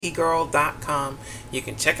girl.com. You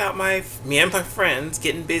can check out me and my friends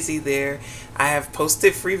getting busy there. I have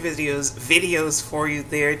posted free videos for you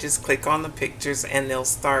there. Just click on the pictures and they'll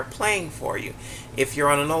start playing for you. If you're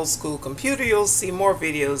on an old school computer, you'll see more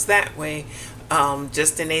videos that way.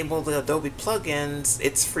 Just enable the Adobe plugins.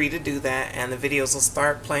 It's free to do that, and the videos will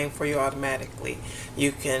start playing for you automatically.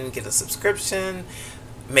 You can get a subscription,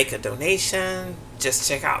 make a donation, just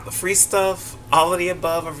check out the free stuff. All of the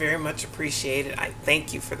above are very much appreciated. I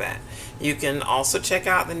thank you for that. You can also check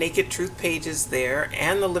out the Naked Truth pages there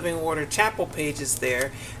and the Living Water Chapel pages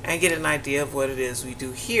there and get an idea of what it is we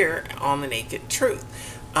do here on the Naked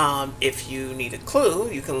Truth. If you need a clue,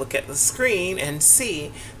 you can look at the screen and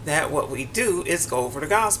see that what we do is go over the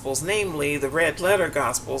Gospels, namely the red letter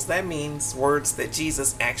Gospels. That means words that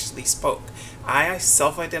Jesus actually spoke. I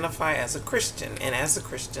self-identify as a Christian, and as a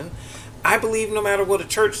Christian, I believe no matter what a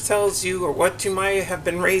church tells you or what you might have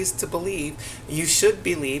been raised to believe, you should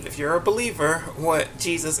believe, if you're a believer, what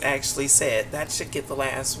Jesus actually said. That should get the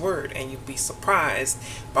last word, and you'd be surprised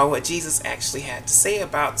by what Jesus actually had to say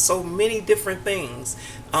about so many different things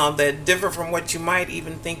that differ from what you might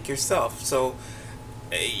even think yourself. So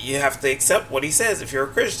you have to accept what he says if you're a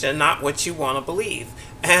Christian, not what you want to believe.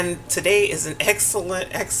 And today is an excellent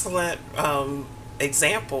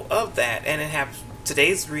example of that, and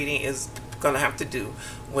today's reading is going to have to do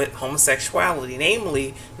with homosexuality,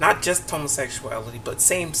 namely not just homosexuality but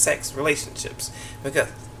same-sex relationships, because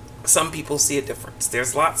some people see a difference.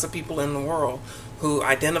 There's lots of people in the world who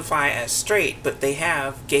identify as straight, but they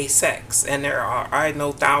have gay sex, and I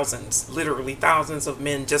know thousands, literally thousands of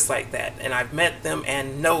men just like that, and I've met them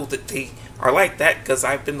and know that they are like that because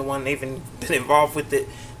I've been the one they've been involved with it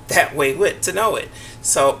that way with to know it.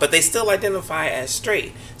 So, but they still identify as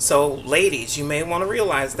straight. So ladies, you may want to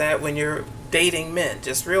realize that when you're dating men,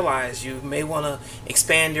 just realize you may want to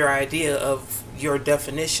expand your idea of your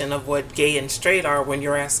definition of what gay and straight are when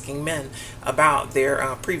you're asking men about their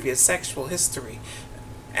previous sexual history.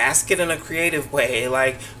 Ask it in a creative way,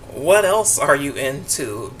 like, what else are you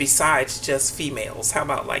into besides just females? How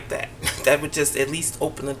about like that? That would just at least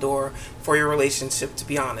open the door for your relationship, to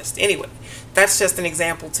be honest. Anyway, that's just an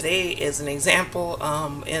example. Today is an example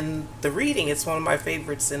in the reading. It's one of my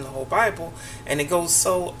favorites in the whole Bible, and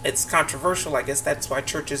it's controversial. I guess that's why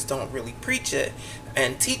churches don't really preach it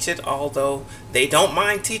and teach it, although they don't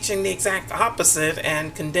mind teaching the exact opposite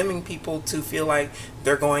and condemning people to feel like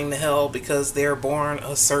they're going to hell because they're born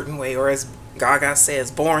a certain way, or as Gaga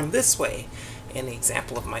says, born this way, in the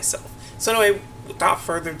example of myself. So anyway, without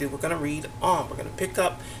further ado, we're going to read on. We're going to pick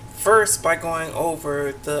up first by going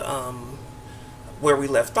over the where we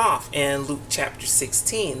left off in Luke chapter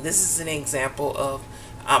 16. This is an example of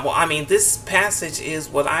this passage is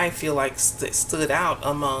what I feel like stood out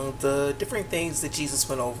among the different things that Jesus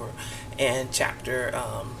went over in chapter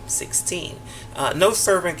 16. No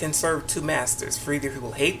servant can serve two masters, for either he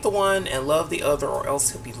will hate the one and love the other, or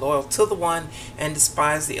else he'll be loyal to the one and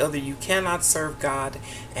despise the other. You cannot serve God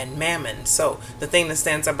and mammon. So the thing that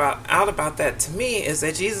stands out about that to me is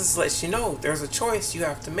that Jesus lets you know there's a choice you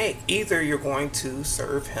have to make. Either you're going to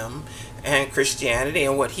serve him and Christianity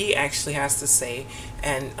and what he actually has to say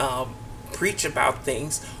and preach about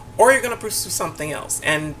things, or you're going to pursue something else.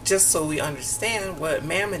 And just so we understand what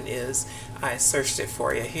mammon is, I searched it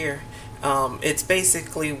for you here. It's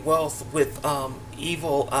basically wealth with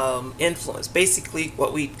evil influence, basically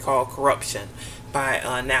what we call corruption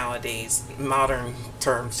by nowadays modern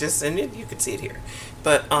terms. And you can see it here.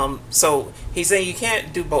 But so he's saying you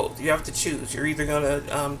can't do both. You have to choose. You're either going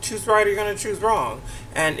to choose right or you're going to choose wrong.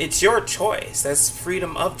 And it's your choice. That's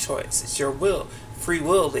freedom of choice. It's your free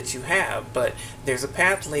will that you have. But there's a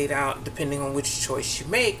path laid out depending on which choice you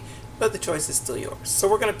make. But the choice is still yours. So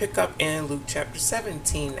we're going to pick up in Luke chapter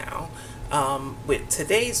 17 now with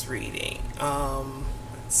today's reading.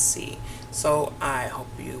 Let's see. So I hope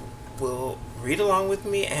you will read along with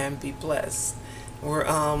me and be blessed. We're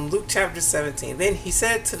Luke chapter 17. Then he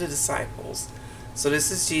said to the disciples, so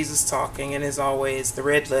this is Jesus talking, and as always, the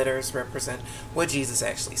red letters represent what Jesus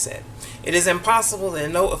actually said. It is impossible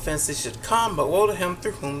that no offenses should come, but woe to him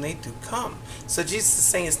through whom they do come. So Jesus is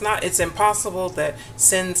saying it's impossible that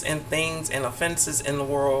sins and things and offenses in the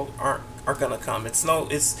world are going to come. There's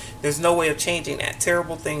no way of changing that.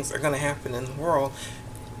 Terrible things are going to happen in the world.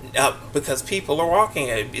 Because people are walking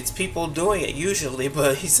it. It's people doing it usually,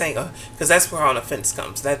 but he's saying because that's where an offense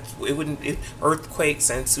comes. Earthquakes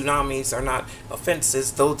and tsunamis are not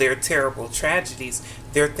offenses, though they're terrible tragedies.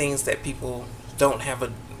 They're things that people don't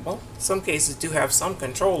have some cases do have some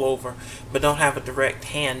control over, but don't have a direct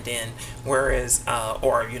hand in. Whereas,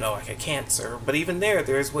 like a cancer. But even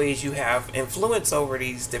there's ways you have influence over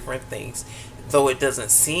these different things though it doesn't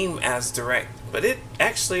seem as direct. But it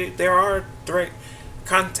actually, there are direct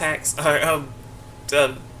contacts, uh,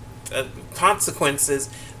 consequences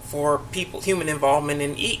for people, human involvement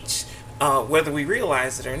in each, whether we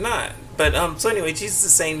realize it or not. But so anyway, Jesus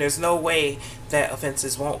is saying there's no way that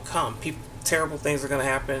offenses won't come. People, terrible things are going to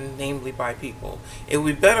happen, namely by people. It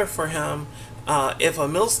would be better for him if a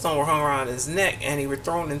millstone were hung around his neck and he were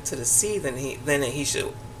thrown into the sea than he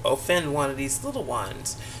should offend one of these little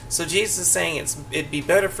ones. So Jesus is saying it'd be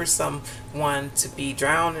better for someone to be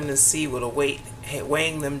drowned in the sea with a weight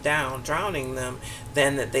weighing them down, drowning them,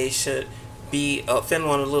 than that they should be offend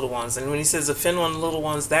one of the little ones. And when he says offend one of the little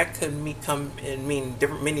ones, that could mean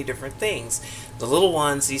many different things. The little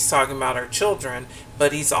ones he's talking about are children,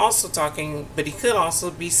 but he could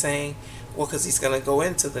also be saying, well, because he's going to go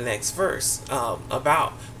into the next verse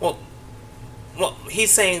about,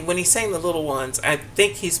 he's saying, when he's saying the little ones, I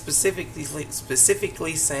think he's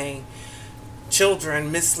specifically saying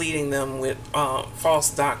children, misleading them with false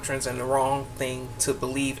doctrines and the wrong thing to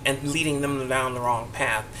believe, and leading them down the wrong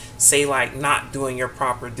path. Say, like not doing your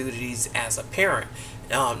proper duties as a parent,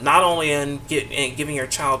 not only in giving your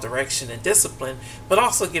child direction and discipline, but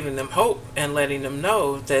also giving them hope and letting them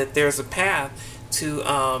know that there's a path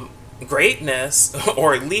to greatness,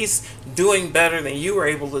 or at least doing better than you were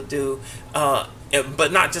able to do,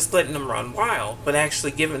 but not just letting them run wild, but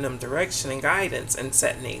actually giving them direction and guidance and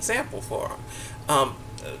setting the example for them.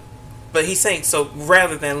 But he's saying, so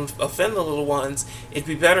rather than offend the little ones, it'd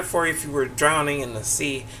be better for you if you were drowning in the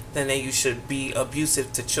sea than that you should be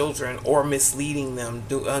abusive to children or misleading them,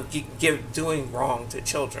 doing wrong to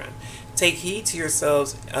children. Take heed to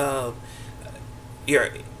yourselves.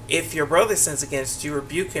 If your brother sins against you,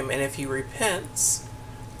 rebuke him, and if he repents.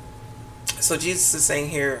 So Jesus is saying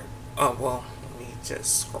here, let me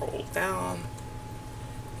just scroll down.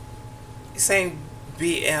 He's saying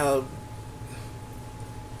be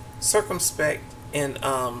circumspect in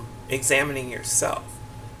examining yourself.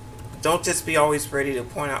 Don't just be always ready to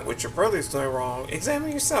point out what your brother's doing wrong.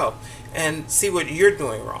 Examine yourself and see what you're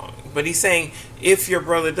doing wrong. But he's saying, if your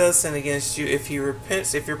brother does sin against you, if he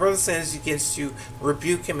repents, if your brother sins against you,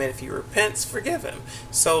 rebuke him, and if he repents, forgive him.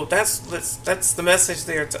 So that's the message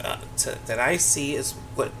there that I see is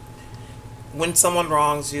when someone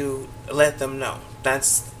wrongs you, let them know.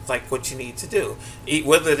 That's like what you need to do.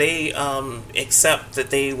 Whether they accept that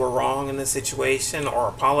they were wrong in the situation, or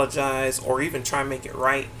apologize, or even try and make it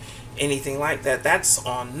right, anything like that, that's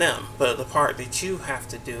on them. But the part that you have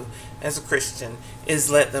to do as a Christian is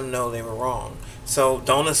let them know they were wrong. So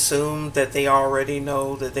don't assume that they already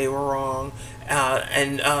know that they were wrong,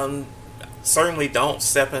 and certainly don't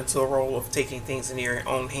step into a role of taking things into your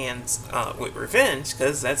own hands with revenge,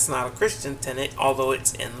 because that's not a Christian tenet, although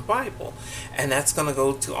it's in the Bible. And that's going to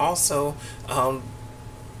go to also,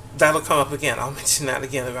 that'll come up again. I'll mention that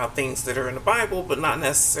again about things that are in the Bible, but not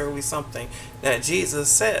necessarily something that Jesus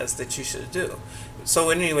says that you should do.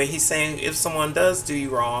 So anyway, he's saying if someone does do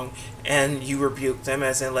you wrong and you rebuke them,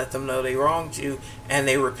 as in let them know they wronged you, and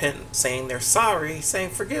they repent saying they're sorry, he's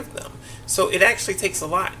saying forgive them. So it actually takes a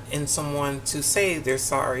lot in someone to say they're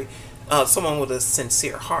sorry, someone with a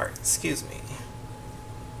sincere heart, excuse me.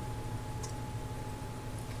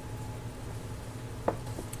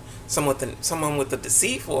 Someone with a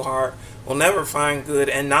deceitful heart will never find good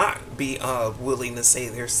and not be willing to say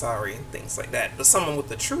they're sorry and things like that. But someone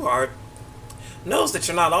with a true heart knows that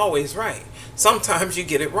you're not always right. Sometimes you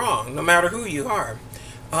get it wrong, no matter who you are.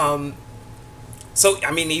 So,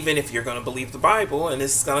 I mean, even if you're going to believe the Bible, and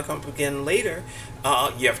this is going to come up again later,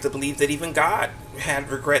 you have to believe that even God had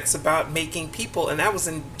regrets about making people, and that was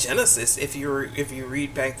in Genesis. If you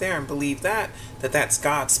read back there and believe that's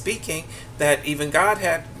God speaking, that even God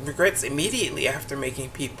had regrets immediately after making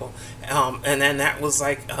people, and then that was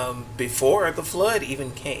like before the flood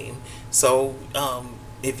even came. So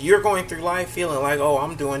if you're going through life feeling like, oh,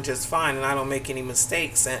 I'm doing just fine and I don't make any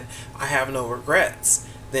mistakes and I have no regrets,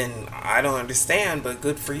 then I don't understand, but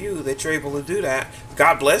good for you that you're able to do that.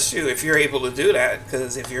 God bless you if you're able to do that,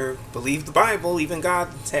 because if you believe the Bible, even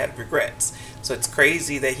God's had regrets. So it's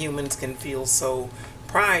crazy that humans can feel so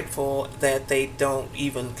prideful that they don't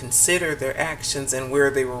even consider their actions and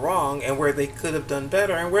where they were wrong and where they could have done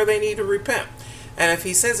better and where they need to repent. And if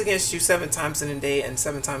he sins against you 7 times in a day, and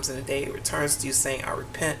 7 times in a day he returns to you saying, I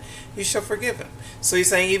repent, you shall forgive him. So he's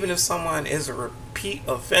saying even if someone is a repeat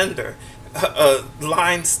offender, a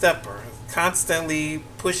line stepper, constantly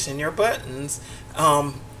pushing your buttons,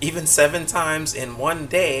 even 7 times in one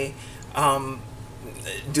day,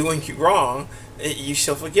 doing you wrong, you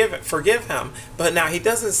shall forgive him. But now he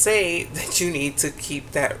doesn't say that you need to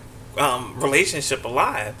keep that relationship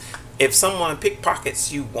alive. If someone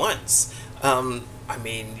pickpockets you once, I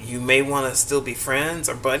mean, you may want to still be friends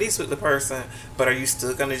or buddies with the person, but are you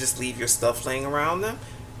still going to just leave your stuff laying around them?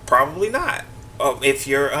 Probably not. If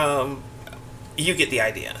you're, you get the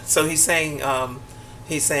idea. So he's saying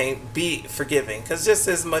be forgiving, because just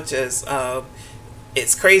as much as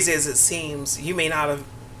it's crazy as it seems, you may not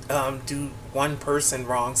have do one person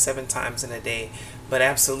wrong 7 times in a day, but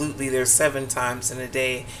absolutely there's 7 times in a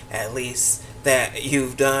day at least that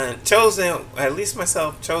you've chosen, at least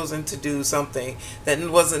myself, chosen to do something that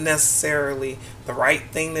wasn't necessarily the right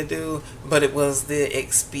thing to do, but it was the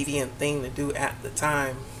expedient thing to do at the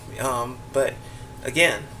time. But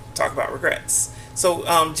again, talk about regrets. So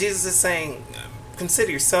Jesus is saying,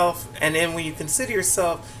 consider yourself, and then when you consider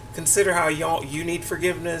yourself, consider how you need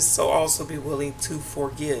forgiveness, so also be willing to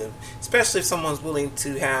forgive, especially if someone's willing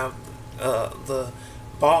to have the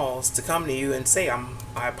balls to come to you and say,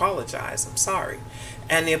 I apologize, I'm sorry.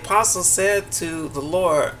 And the apostle said to the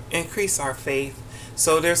Lord, increase our faith.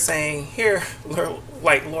 So they're saying here,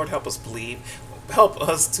 like, Lord, help us believe. Help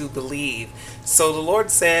us to believe. So the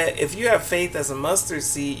Lord said, if you have faith as a mustard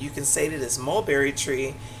seed, you can say to this mulberry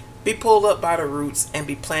tree, be pulled up by the roots and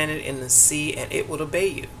be planted in the sea, and it will obey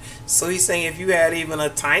you. So he's saying if you had even a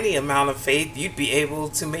tiny amount of faith, you'd be able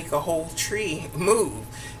to make a whole tree move.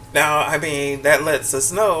 Now, I mean, that lets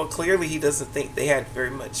us know clearly he doesn't think they had very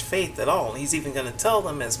much faith at all. He's even going to tell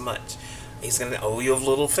them as much. He's going to, oh, you have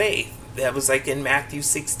little faith. That was like in Matthew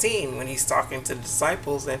 16 when he's talking to the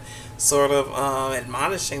disciples and sort of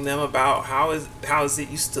admonishing them about how is it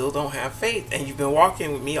you still don't have faith, and you've been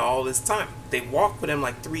walking with me all this time. They walked with him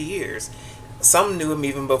like 3 years. Some knew him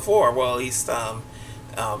even before. Well, at least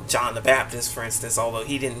John the Baptist, for instance, although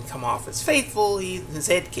he didn't come off as faithful, his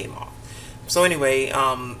head came off. So anyway,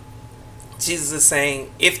 Jesus is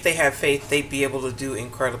saying if they have faith, they'd be able to do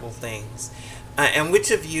incredible things. And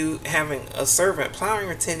which of you, having a servant plowing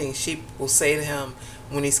or tending sheep, will say to him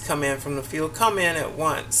when he's come in from the field, come at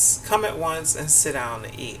once and sit down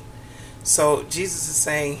and eat? So Jesus is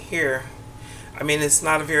saying here, I mean, it's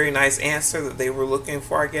not a very nice answer that they were looking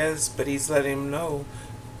for, I guess, but he's letting them know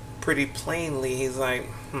pretty plainly. He's like,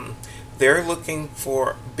 they're looking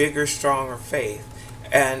for bigger, stronger faith.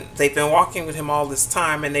 And they've been walking with him all this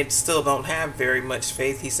time, and they still don't have very much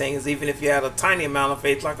faith. He's saying is even if you had a tiny amount of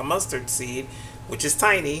faith, like a mustard seed, which is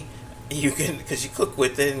tiny, you can, because you cook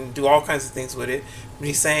with it and do all kinds of things with it. But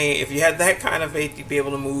he's saying if you had that kind of faith, you'd be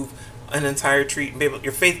able to move an entire tree.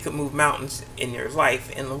 Your faith could move mountains in your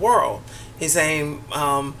life, in the world. He's saying,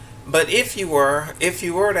 but if you were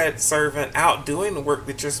that servant out doing the work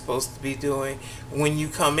that you're supposed to be doing, when you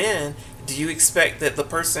come in, do you expect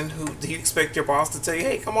your boss to tell you,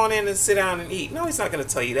 hey, come on in and sit down and eat? No, he's not going to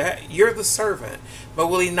tell you that. You're the servant. But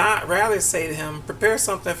will he not rather say to him, prepare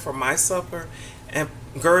something for my supper and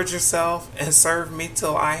gird yourself and serve me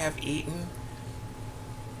till I have eaten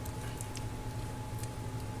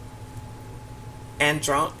and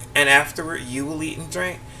drunk, and afterward you will eat and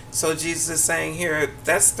drink? So Jesus is saying here,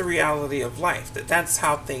 that's the reality of life. That's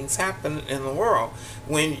how things happen in the world.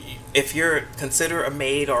 If you're considered a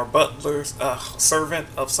maid or a butler, a servant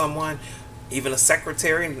of someone, even a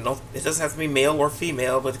secretary, it doesn't have to be male or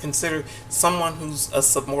female, but consider someone who's a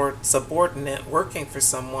subordinate working for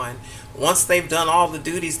someone. Once they've done all the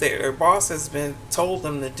duties that their boss has been told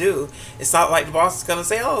them to do, it's not like the boss is going to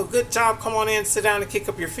say, oh, good job, come on in, sit down and kick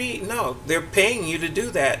up your feet. No, they're paying you to do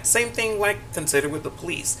that. Same thing like consider with the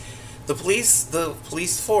police. The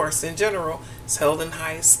police force in general is held in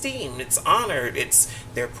high esteem. It's honored.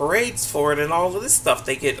 There are parades for it and all of this stuff.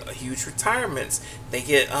 They get huge retirements. They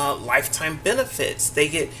get lifetime benefits. They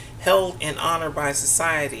get held in honor by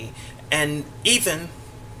society, and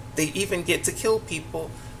they even get to kill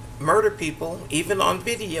people, murder people, even on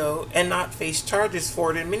video, and not face charges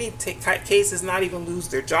for it. In many cases, not even lose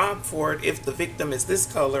their job for it if the victim is this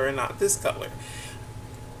color and not this color,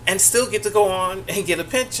 and still get to go on and get a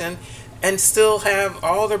pension, and still have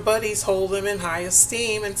all their buddies hold them in high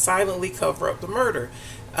esteem and silently cover up the murder.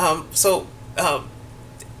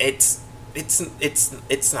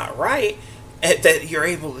 It's not right that you're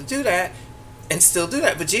able to do that and still do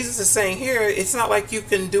that. But Jesus is saying here, it's not like you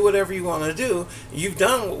can do whatever you want to do. You've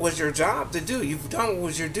done what was your job to do. You've done what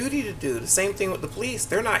was your duty to do. The same thing with the police.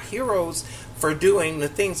 They're not heroes for doing the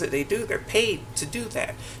things that they do. They're paid to do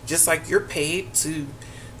that. Just like you're paid to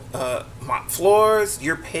mop floors,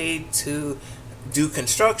 you're paid to do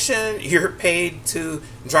construction, you're paid to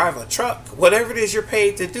drive a truck. Whatever it is you're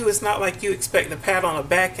paid to do, it's not like you expect a pat on the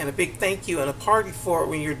back and a big thank you and a party for it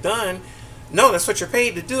when you're done. No, that's what you're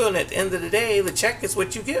paid to do, and at the end of the day, the check is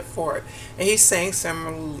what you get for it. And he's saying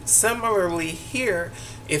similarly here,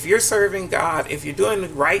 if you're serving God, if you're doing the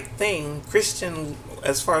right thing, Christian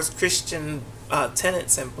as far as Christian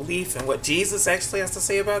tenets and belief and what Jesus actually has to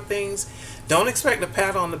say about things, don't expect a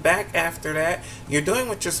pat on the back after that. You're doing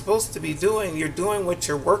what you're supposed to be doing. You're doing what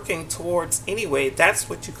you're working towards anyway. That's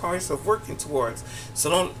what you call yourself working towards. So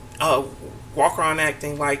don't walk around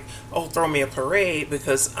acting like, oh, throw me a parade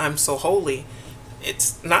because I'm so holy.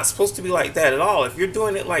 It's not supposed to be like that at all. If you're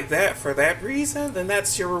doing it like that for that reason, then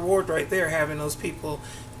that's your reward right there, having those people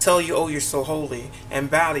tell you, oh, you're so holy,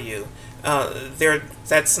 and bow to you.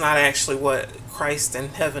 That's not actually what Christ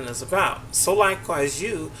and heaven is about. So likewise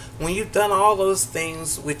you, when you've done all those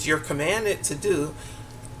things which you're commanded to do,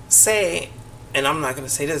 say, and I'm not going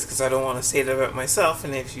to say this because I don't want to say it about myself,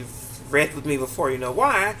 and if you've read with me before, you know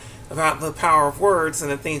why, about the power of words and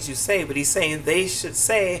the things you say, but he's saying they should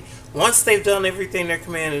say, once they've done everything they're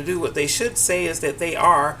commanded to do, what they should say is that they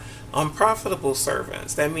are unprofitable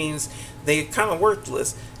servants. That means they're kind of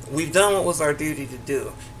worthless. We've done what was our duty to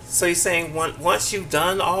do. So he's saying once you've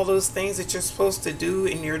done all those things that you're supposed to do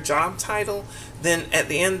in your job title, then at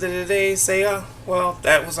the end of the day, say, oh, well,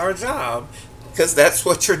 that was our job. Because that's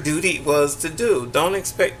what your duty was to do. Don't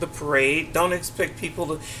expect the parade. Don't expect people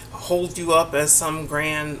to hold you up as some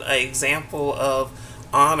grand example of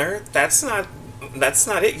honor. That's not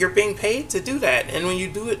it. You're being paid to do that. And when you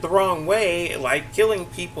do it the wrong way, like killing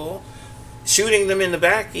people, shooting them in the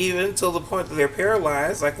back even till the point that they're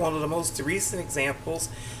paralyzed, like one of the most recent examples,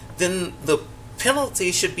 then the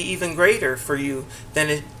penalty should be even greater for you than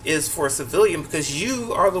it is for a civilian, because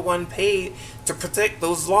you are the one paid to protect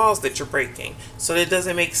those laws that you're breaking. So it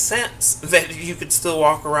doesn't make sense that you could still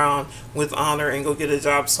walk around with honor and go get a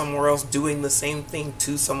job somewhere else doing the same thing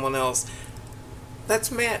to someone else.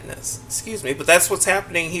 That's madness. Excuse me, but that's what's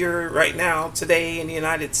happening here right now today in the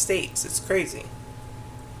United States. It's crazy.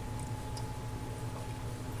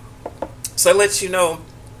 So it lets you know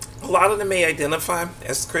a lot of them may identify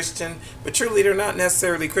as Christian, but truly they're not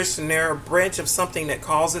necessarily Christian. They're a branch of something that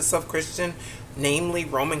calls itself Christian, namely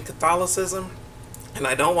Roman Catholicism. And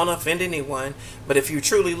I don't want to offend anyone, but if you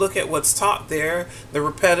truly look at what's taught there, the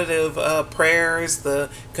repetitive prayers,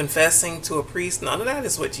 the confessing to a priest, none of that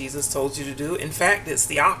is what Jesus told you to do. In fact, it's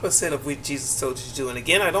the opposite of what Jesus told you to do. And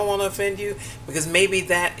again, I don't want to offend you, because maybe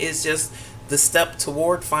that is just the step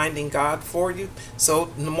toward finding God for you.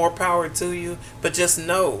 So more power to you. But just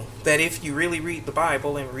know that if you really read the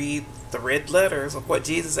Bible and read the red letters of what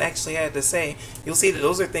Jesus actually had to say, you'll see that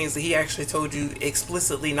those are things that he actually told you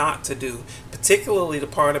explicitly not to do. Particularly the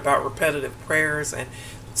part about repetitive prayers and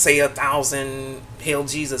say 1,000 Hail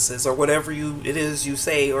Jesuses or whatever it is you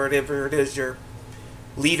say, or whatever it is your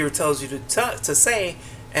leader tells you to say.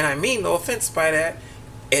 And I mean no offense by that.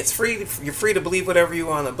 It's free. You're free to believe whatever you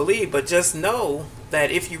want to believe, but just know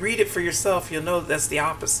that if you read it for yourself, you'll know that's the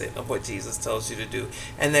opposite of what Jesus tells you to do.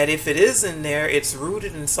 And that if it is in there, it's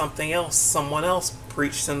rooted in something else, someone else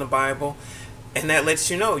preached in the Bible. And that lets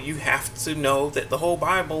you know you have to know that the whole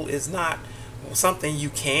Bible is not something you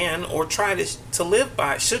can or try to live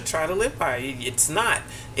by, should try to live by. It's not.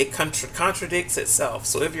 It contradicts itself.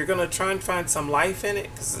 So if you're going to try and find some life in it,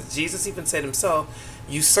 because Jesus even said himself,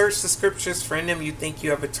 you search the scriptures, for in them you think you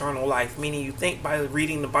have eternal life, meaning you think by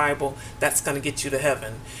reading the Bible that's going to get you to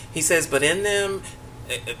heaven. He says, but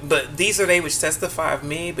these are they which testify of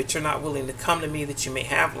me, but you're not willing to come to me that you may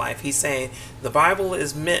have life. He's saying the Bible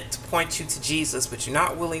is meant to point you to Jesus, but you're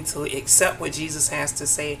not willing to accept what Jesus has to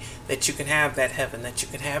say, that you can have that heaven, that you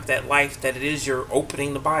can have that life that it is you're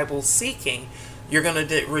opening the Bible seeking. You're going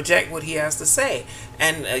to reject what he has to say.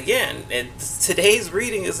 And again, today's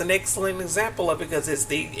reading is an excellent example of it, because it's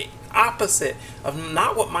the opposite of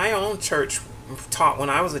not what my own church taught when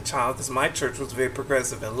I was a child, because my church was very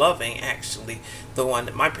progressive and loving, actually, the one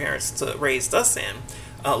that my parents raised us in.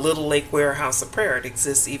 Little Lake Ware House of Prayer. It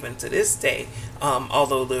exists even to this day,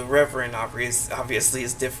 although the Reverend obviously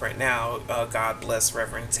is different now. God bless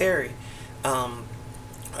Reverend Terry. A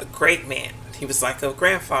great man. He was like a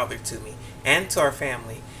grandfather to me and to our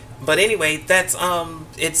family. But anyway, that's so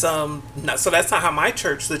that's not how my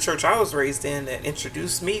church, the church I was raised in, that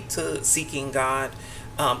introduced me to seeking God.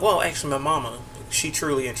 Well, actually, my mama, she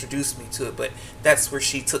truly introduced me to it, but that's where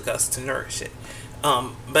she took us to nourish it.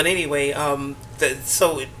 But anyway,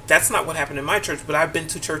 so that's not what happened in my church, but I've been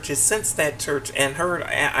to churches since that church and heard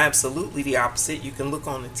absolutely the opposite. You can look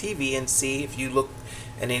on the TV and see, if you look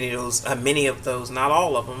at any of those, many of those, not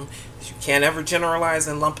all of them. You can't ever generalize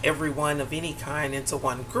and lump everyone of any kind into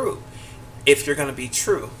one group if you're going to be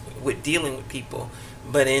true with dealing with people.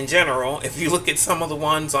 But in general, if you look at some of the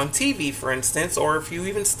ones on TV, for instance, or if you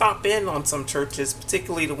even stop in on some churches,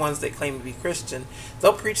 particularly the ones that claim to be Christian,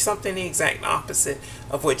 they'll preach something the exact opposite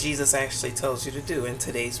of what Jesus actually tells you to do. And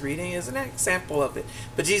today's reading is an example of it.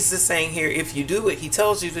 But Jesus is saying here, if you do what he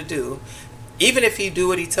tells you to do, even if you do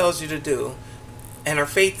what he tells you to do, and are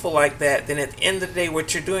faithful like that, then at the end of the day,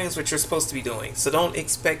 what you're doing is what you're supposed to be doing. So don't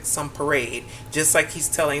expect some parade. Just like he's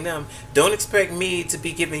telling them, don't expect me to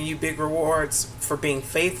be giving you big rewards for being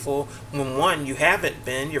faithful when, one, you haven't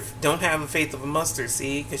been. You don't have the faith of a mustard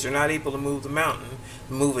seed because you're not able to move the mountain,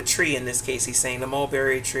 move a tree. In this case, he's saying the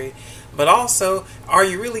mulberry tree. But also, are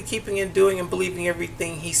you really keeping and doing and believing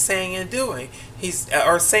everything he's saying and doing? He's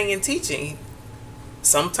or saying and teaching.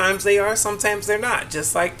 Sometimes they are, sometimes they're not,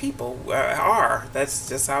 just like people are. That's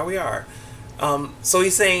just how we are. So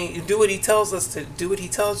he's saying, do what he tells us to do, what he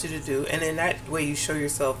tells you to do, and in that way you show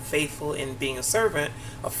yourself faithful in being a servant,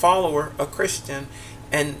 a follower, a Christian,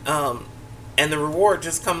 and the reward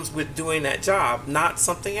just comes with doing that job, not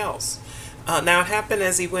something else. Now it happened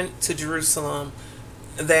as he went to Jerusalem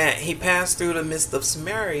that he passed through the midst of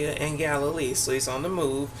Samaria and Galilee, so he's on the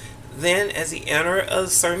move. Then, as he entered a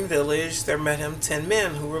certain village, there met him 10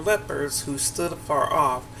 men who were lepers, who stood afar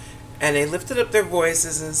off. And they lifted up their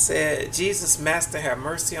voices and said, Jesus, Master, have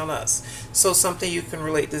mercy on us. So something you can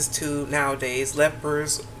relate this to nowadays.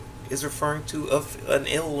 Lepers is referring to an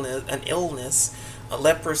illness, a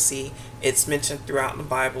leprosy. It's mentioned throughout the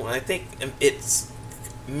Bible. And I think it's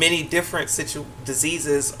many different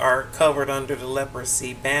diseases are covered under the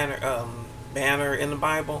leprosy banner in the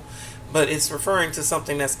Bible. But it's referring to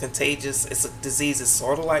something that's contagious. It's a disease. It's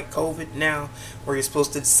sort of like COVID now, where you're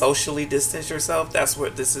supposed to socially distance yourself. That's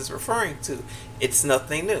what this is referring to. It's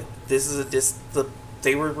nothing new. This is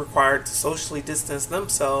they were required to socially distance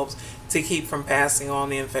themselves to keep from passing on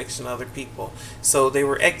the infection to other people. So they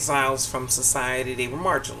were exiles from society. They were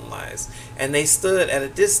marginalized. And they stood at a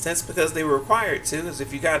distance because they were required to, because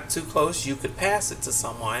if you got too close, you could pass it to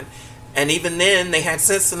someone. And even then, they had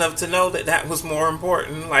sense enough to know that that was more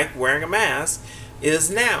important, like wearing a mask,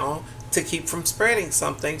 is now to keep from spreading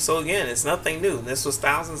something. So again, it's nothing new. This was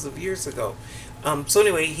thousands of years ago. So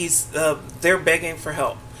anyway, they're begging for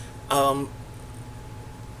help.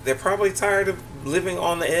 They're probably tired of living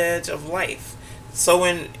on the edge of life. So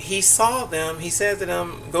when he saw them, he said to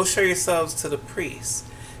them, go show yourselves to the priests.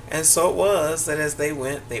 And so it was that as they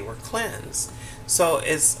went, they were cleansed. So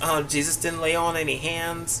it's Jesus didn't lay on any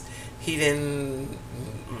hands. He didn't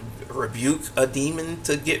rebuke a demon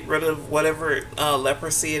to get rid of whatever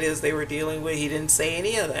leprosy it is they were dealing with. He didn't say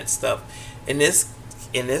any of that stuff. In this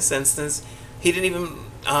instance, he didn't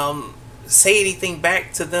even say anything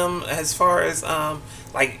back to them as far as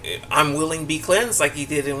like, I'm willing, be cleansed, like he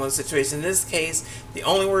did in one situation. In this case, the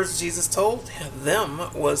only words Jesus told them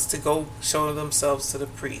was to go show themselves to the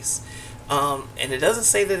priests. And it doesn't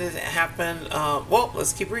say that it happened. Well,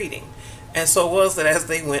 let's keep reading. And so it was that as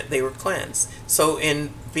they went, they were cleansed. So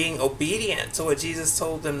in being obedient to what Jesus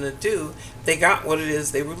told them to do, they got what it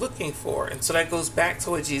is they were looking for. And so that goes back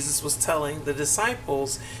to what Jesus was telling the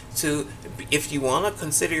disciples to, if you want to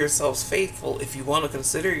consider yourselves faithful, if you want to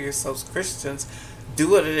consider yourselves Christians,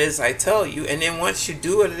 do what it is I tell you. And then once you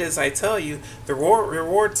do what it is I tell you, the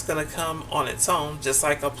reward's going to come on its own, just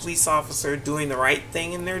like a police officer doing the right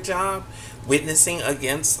thing in their job, witnessing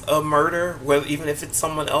against a murder, whether even if it's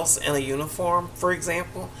someone else in a uniform, for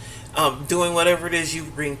example, doing whatever it is you're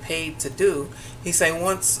being paid to do. He's saying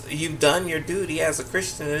once you've done your duty as a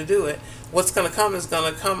Christian to do it, what's going to come is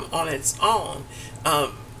going to come on its own.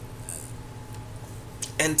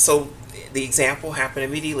 And so the example happened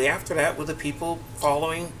immediately after that with the people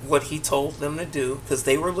following what he told them to do, because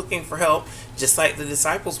they were looking for help, just like the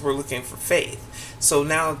disciples were looking for faith. So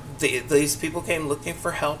now these people came looking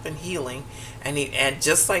for help and healing, and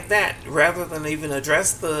just like that, rather than even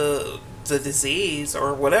address the disease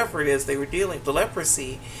or whatever it is they were dealing with, the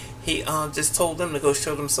leprosy, he just told them to go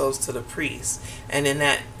show themselves to the priest. And in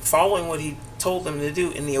that, following what he told them to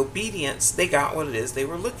do in the obedience, they got what it is they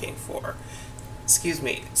were looking for.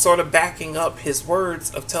 Sort of backing up his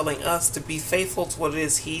words of telling us to be faithful to what it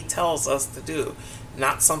is he tells us to do,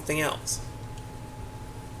 not something else.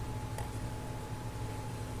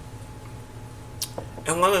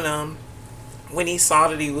 And one of them, when he saw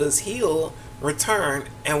that he was healed, returned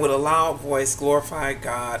and with a loud voice glorified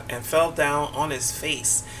God and fell down on his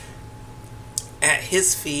face at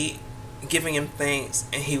his feet, giving him thanks,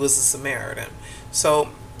 and he was a Samaritan. So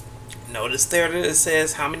notice there that it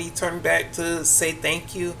says how many turned back to say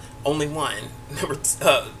thank you? Only one.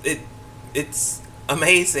 It's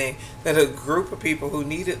amazing that a group of people who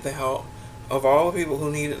needed the help, of all the people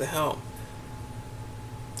who needed the help,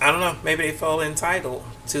 I don't know, maybe they felt entitled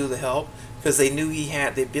to the help because they knew he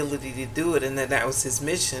had the ability to do it and that was his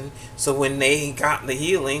mission. So when they got the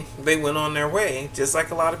healing, they went on their way, just like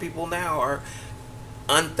a lot of people now are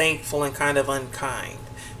unthankful and kind of unkind.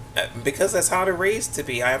 Because that's how they're raised to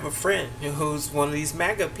be. I have a friend who's one of these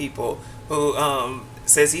MAGA people who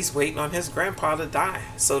says he's waiting on his grandpa to die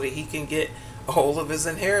so that he can get a hold of his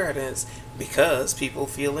inheritance because people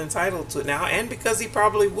feel entitled to it now and because he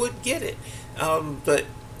probably would get it. But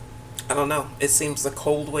I don't know. It seems the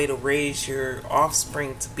cold way to raise your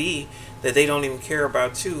offspring to be that they don't even care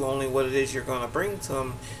about you, only what it is you're going to bring to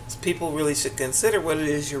them. So people really should consider what it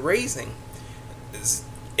is you're raising.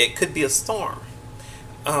 It could be a storm.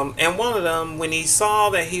 And one of them, when he saw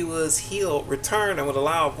that he was healed, returned and with a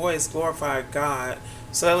loud voice glorified God.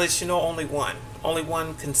 So that lets you know only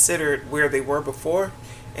one considered where they were before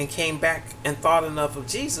and came back and thought enough of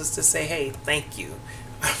Jesus to say, hey, thank you.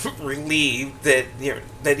 I'm relieved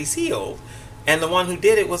that he's healed. And the one who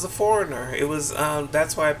did it was a foreigner. It was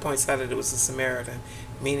that's why it points out that it was a Samaritan,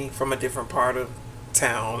 meaning from a different part of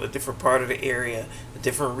town, a different part of the area, a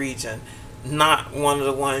different region. Not one of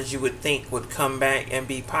the ones you would think would come back and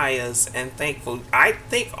be pious and thankful. I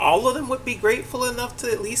think all of them would be grateful enough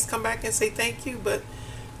to at least come back and say thank you, but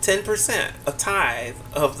 10%, a tithe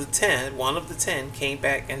of the 10, one of the 10 came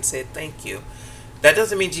back and said thank you. That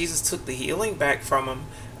doesn't mean Jesus took the healing back from them,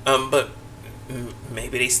 but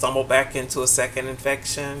maybe they stumbled back into a second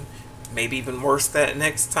infection, maybe even worse that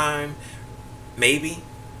next time, maybe.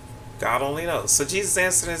 God only knows. So Jesus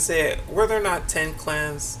answered and said, were there not 10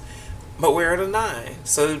 cleansed? But where are the 9?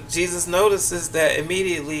 So Jesus notices that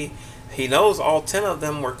immediately he knows all 10 of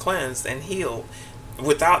them were cleansed and healed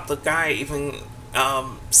without the guy even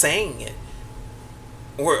saying it.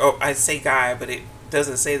 Or I say guy, but it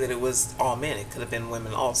doesn't say that it was all men. It could have been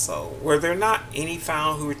women also. Were there not any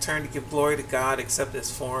found who returned to give glory to God except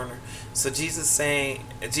this foreigner? So Jesus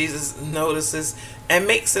notices and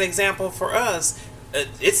makes an example for us.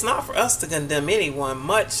 It's not for us to condemn anyone,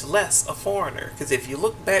 much less a foreigner. Because if you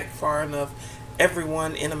look back far enough,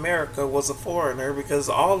 everyone in America was a foreigner because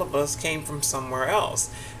all of us came from somewhere else,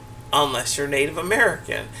 unless you're Native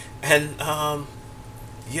American. And,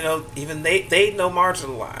 even they know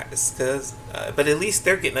marginalized, but at least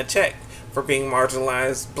they're getting a check for being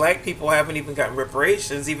marginalized. Black people haven't even gotten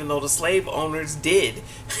reparations, even though the slave owners did.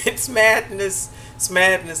 It's madness. It's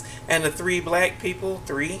madness. And the 3 black people,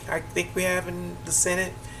 3 I think we have in the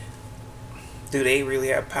Senate, do they really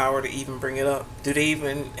have power to even bring it up?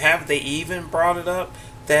 Have they even brought it up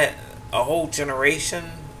that a whole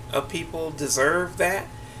generation of people deserve that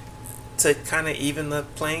to kind of even the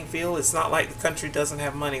playing field? It's not like the country doesn't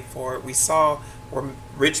have money for it. We saw where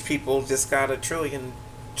rich people just got a trillion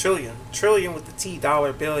with the T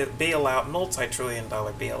dollar bailout,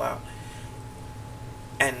 multi-trillion-dollar bailout,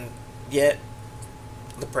 and yet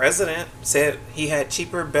the president said he had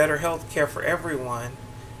cheaper, better health care for everyone.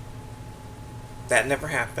 That never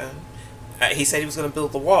happened. He said he was going to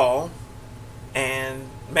build the wall and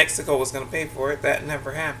Mexico was going to pay for it. That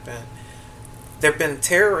never happened. There have been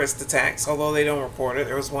terrorist attacks, although they don't report it.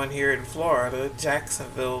 There was one here in Florida,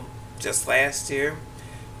 Jacksonville, just last year.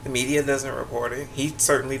 The media doesn't report it. He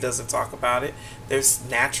certainly doesn't talk about it. There's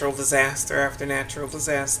natural disaster after natural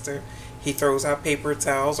disaster. He throws out paper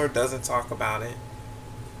towels or doesn't talk about it.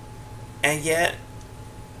 And yet,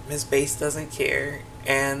 his base doesn't care.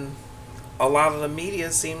 And a lot of the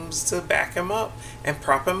media seems to back him up and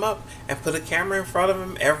prop him up and put a camera in front of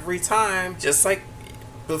him every time, just like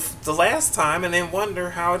the last time, and then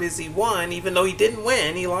wonder how it is he won, even though he didn't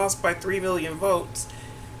win. He lost by 3 million votes.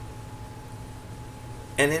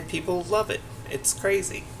 And then people love it. It's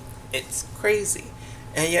crazy. It's crazy.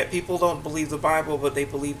 And yet people don't believe the Bible, but they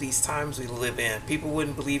believe these times we live in. People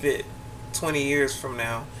wouldn't believe it 20 years from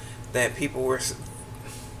now that people were...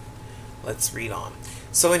 Let's read on.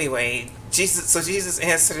 So anyway, Jesus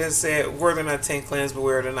answered and said, were there not 10 cleansed, but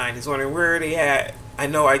where are the 9? He's wondering, where are they at? I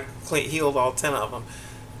know I healed all 10 of them.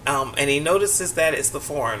 And he notices that it's the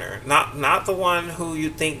foreigner, not the one who you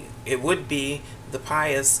think it would be, the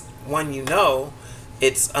pious one you know.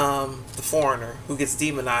 It's the foreigner who gets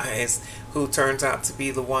demonized, who turns out to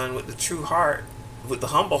be the one with the true heart, with the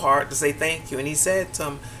humble heart, to say thank you. And he said to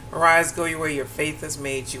him, arise, go your way, your faith has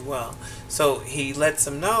made you well. So he lets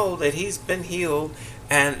him know that he's been healed,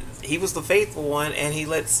 and he was the faithful one, and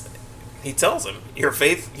he tells him, your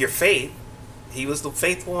faith, he was the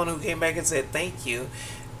faithful one who came back and said thank you,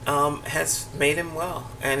 has made him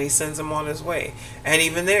well, and he sends him on his way. And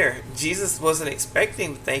even there, Jesus wasn't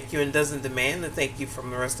expecting the thank you and doesn't demand the thank you from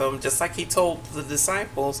the rest of them, just like he told the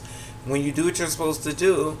disciples, when you do what you're supposed to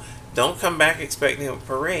do, don't come back expecting a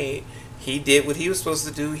parade. He did what he was supposed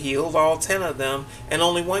to do, healed all 10 of them, and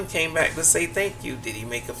only one came back to say thank you. Did he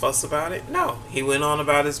make a fuss about it? No. He went on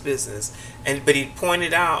about his business. But he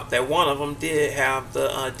pointed out that one of them did have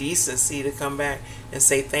the decency to come back and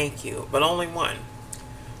say thank you, but only one.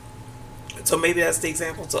 So maybe that's the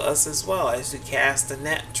example to us as well. As you cast the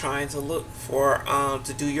net trying to look for,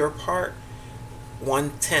 to do your part,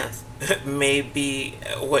 1/10 may be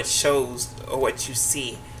what shows or what you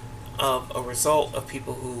see of a result of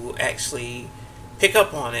people who actually pick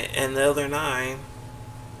up on it, and the other 9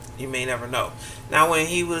 you may never know. Now, when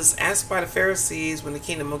he was asked by the Pharisees when the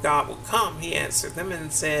kingdom of God would come, he answered them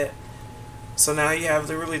and said, so now you have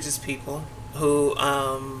the religious people who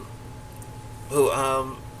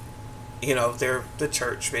they're the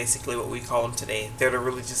church, basically what we call them today. They're the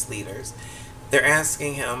religious leaders. They're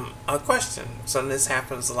asking him a question. So this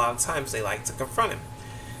happens a lot of times. They like to confront him.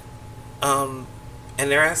 And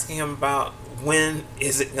they're asking him about, when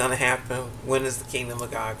is it going to happen? When is the kingdom of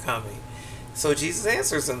God coming? So Jesus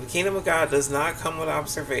answers them, the kingdom of God does not come with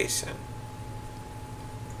observation.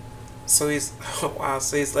 So he's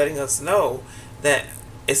letting us know that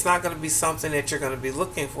it's not going to be something that you're going to be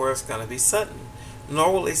looking for. It's going to be sudden.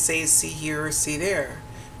 Nor will it say see here or see there.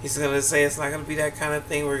 He's going to say it's not going to be that kind of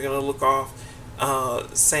thing where you're going to look off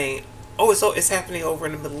saying, oh, it's happening over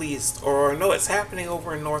in the Middle East, or no, it's happening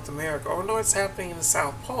over in North America, or no, it's happening in the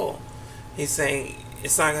South Pole. He's saying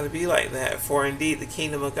it's not going to be like that, for indeed the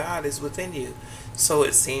kingdom of God is within you. So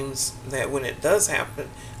it seems that when it does happen,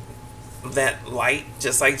 that light,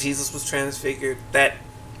 just like Jesus was transfigured, that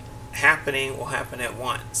happening will happen at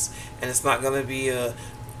once. And it's not going to be a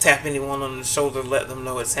tap anyone on the shoulder, let them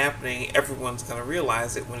know it's happening. Everyone's going to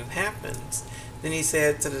realize it when it happens. Then he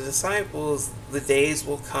said to the disciples, the days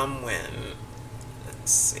will come when,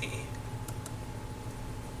 let's see,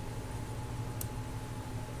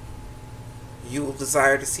 you will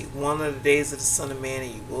desire to see one of the days of the Son of Man,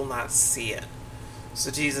 and you will not see it. So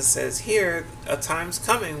Jesus says here, a time's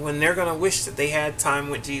coming when they're going to wish that they had time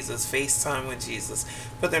with Jesus, face time with Jesus,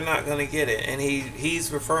 but they're not going to get it. And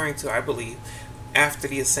he's referring to, I believe, after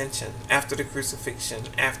the ascension, after the crucifixion,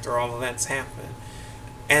 after all of that's happened.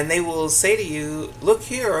 And they will say to you, look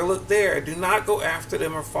here or look there. Do not go after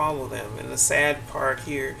them or follow them. And the sad part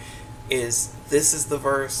here is, this is the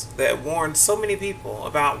verse that warns so many people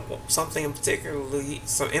about something in particular,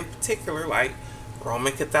 like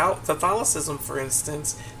Roman Catholicism, for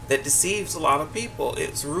instance, that deceives a lot of people.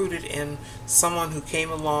 It's rooted in someone who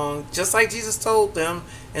came along, just like Jesus told them,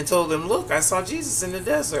 and told them, look, I saw Jesus in the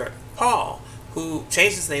desert. Paul, who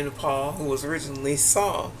changed his name to Paul, who was originally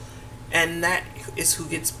Saul. And that is who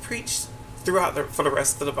gets preached for the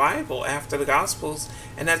rest of the Bible after the Gospels.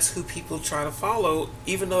 And that's who people try to follow,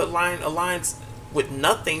 even though it aligns with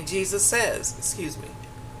nothing Jesus says. Excuse me.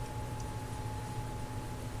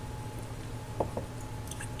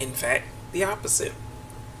 In fact, the opposite.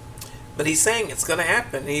 But he's saying it's going to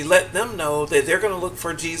happen. He let them know that they're going to look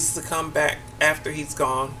for Jesus to come back after he's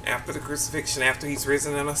gone, after the crucifixion, after he's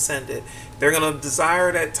risen and ascended. They're going to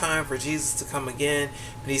desire that time for Jesus to come again.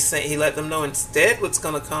 But he's saying, he let them know instead what's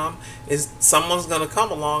going to come is someone's going to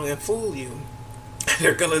come along and fool you.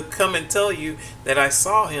 They're going to come and tell you that I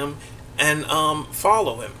saw him and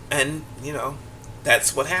follow him. And,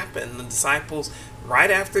 that's what happened. The disciples,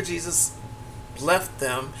 right after Jesus left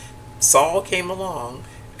them, Saul came along,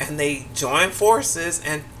 and they joined forces,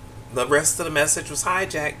 and the rest of the message was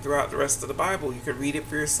hijacked throughout the rest of the Bible. You could read it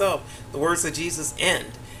for yourself. The words of Jesus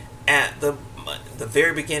end at the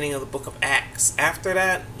very beginning of the book of Acts. After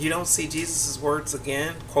that, you don't see Jesus' words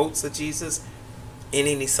again, quotes of Jesus in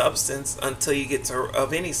any substance until you get to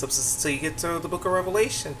the book of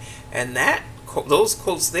Revelation. And those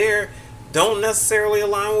quotes there don't necessarily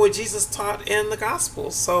align with what Jesus taught in the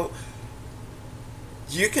Gospels. So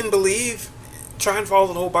you can try and follow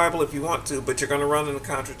the whole Bible if you want to, but you're going to run into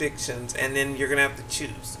contradictions, and then you're going to have to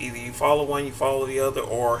choose. Either you follow one, you follow the other,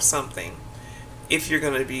 or something. If you're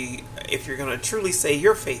going to truly say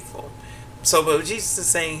you're faithful. So what Jesus is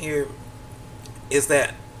saying here is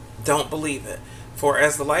that don't believe it. For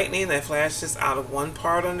as the lightning that flashes out of one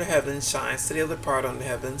part under heaven shines to the other part under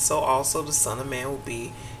heaven, so also the Son of Man will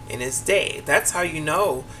be in his day. That's how you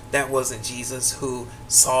know that wasn't Jesus who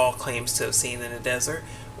Saul claims to have seen in the desert.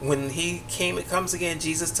 When he comes again,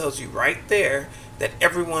 Jesus tells you right there that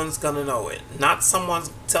everyone's going to know it. Not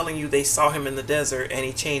someone's telling you they saw him in the desert and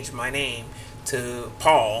he changed my name to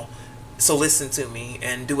Paul, so listen to me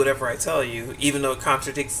and do whatever I tell you, even though it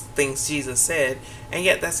contradicts things Jesus said. And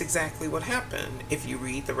yet that's exactly what happened. If you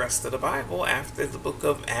read the rest of the Bible after the book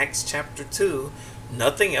of Acts chapter 2,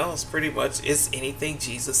 nothing else pretty much is anything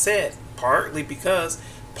Jesus said. Partly because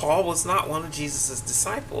Paul was not one of Jesus's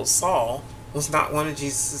disciples. Saul was not one of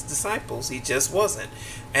Jesus's disciples. He just wasn't.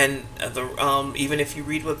 And even if you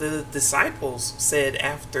read what the disciples said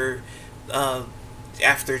after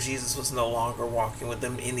Jesus was no longer walking with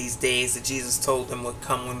them, in these days that Jesus told them would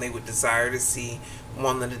come when they would desire to see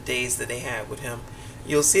one of the days that they had with him,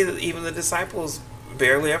 you'll see that even the disciples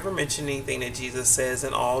barely ever mention anything that Jesus says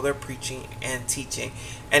in all their preaching and teaching.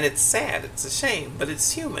 And it's sad, it's a shame, but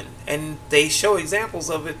it's human. And they show examples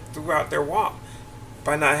of it throughout their walk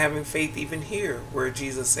by not having faith even here where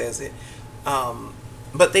Jesus says it.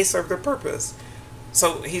 But they serve their purpose.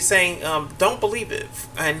 So he's saying, don't believe it.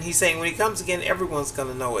 And he's saying when he comes again, everyone's going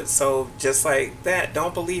to know it. So just like that,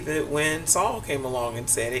 don't believe it when Saul came along and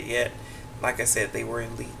said it. Yet, like I said, they were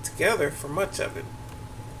in league together for much of it.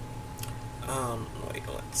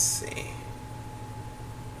 Let's see.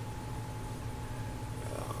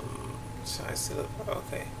 Should I see?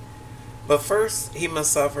 Okay. But first he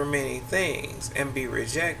must suffer many things and be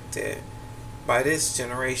rejected by this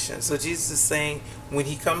generation. So Jesus is saying when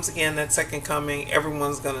he comes again, that second coming,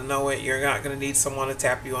 everyone's going to know it. You're not going to need someone to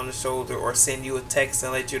tap you on the shoulder or send you a text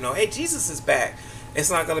and let you know, hey, Jesus is back. It's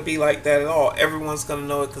not going to be like that at all. Everyone's going to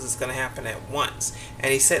know it because it's going to happen at once.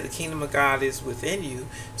 And he said the kingdom of God is within you.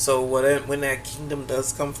 So when that kingdom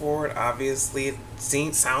does come forward, obviously it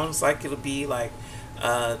sounds like it'll be like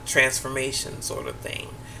a transformation sort of thing.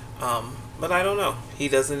 But I don't know. He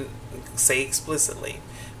doesn't say explicitly.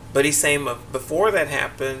 But he's saying before that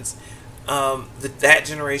happens, that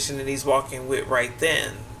generation that he's walking with right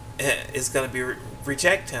then is going to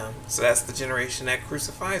reject him. So that's the generation that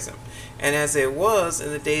crucifies him. And as it was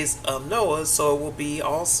in the days of Noah, so it will be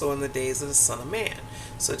also in the days of the Son of Man.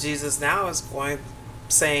 So Jesus now is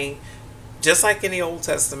saying, just like in the Old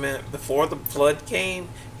Testament, before the flood came,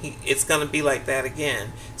 it's going to be like that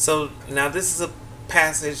again. So now this is a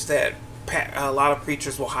passage that a lot of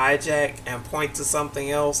preachers will hijack and point to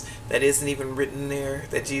something else that isn't even written there,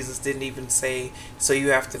 that Jesus didn't even say. So you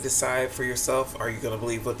have to decide for yourself, are you going to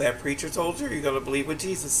believe what that preacher told you, or are you going to believe what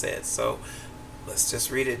Jesus said? So let's just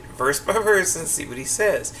read it verse by verse and see what he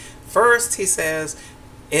says. First, he says,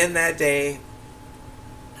 in that day,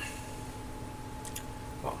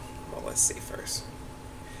 well let's see first.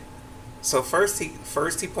 So first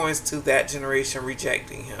he points to that generation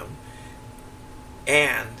rejecting him.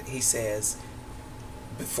 And he says,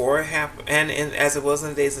 before it happened, and as it was in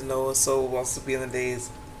the days of Noah, so it will also be in the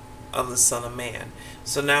days of the Son of Man.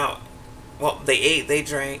 So now, they ate, they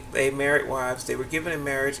drank, they married wives, they were given in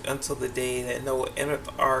marriage until the day that Noah entered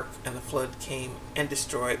the ark and the flood came and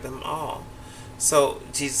destroyed them all. So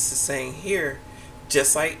Jesus is saying here,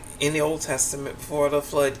 just like in the Old Testament before the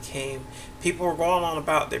flood came, people were going on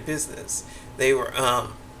about their business. They were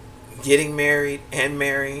getting married and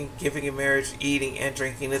marrying, giving in marriage, eating and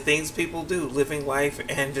drinking, the things people do, living life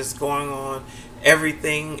and just going on.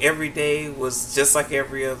 Everything, every day was just like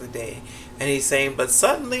every other day. And he's saying, but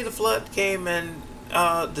suddenly the flood came and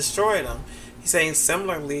destroyed them. He's saying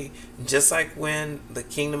similarly, just like when the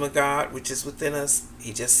kingdom of God, which is within us,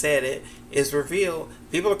 he just said it, is revealed,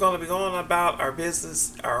 people are going to be going about our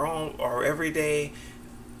business, our everyday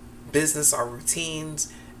business, our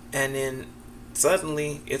routines, and then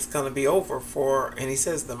suddenly it's going to be over for, and he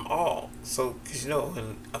says them all. So, because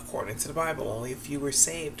and according to the Bible, only a few were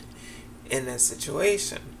saved in that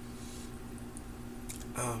situation.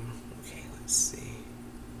 Okay, let's see.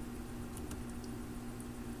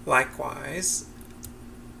 Likewise,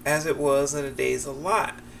 as it was in the days of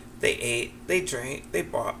Lot, they ate, they drank, they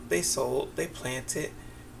bought, they sold, they planted,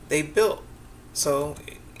 they built. So,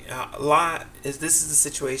 this is the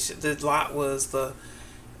situation. Lot was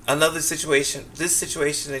another situation. This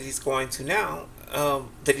situation that he's going to now,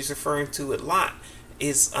 that he's referring to with Lot,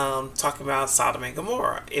 is talking about Sodom and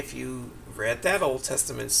Gomorrah. If you read that Old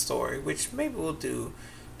Testament story, which maybe we'll do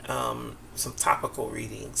some topical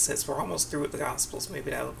reading since we're almost through with the Gospels,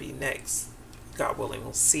 maybe that'll be next. God willing,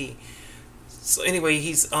 we'll see. So anyway,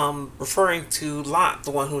 he's referring to Lot,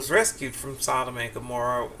 the one who was rescued from Sodom and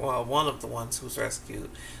Gomorrah. Well, one of the ones who was rescued.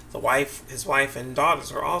 His wife and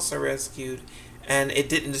daughters were also rescued. And it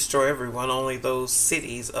didn't destroy everyone, only those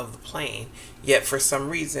cities of the plain. Yet for some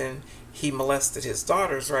reason, he molested his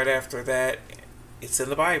daughters right after that. It's in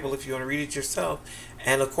the Bible if you want to read it yourself.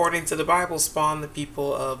 And according to the Bible, spawned the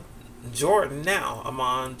people of Jordan now,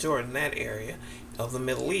 Amman, Jordan, that area of the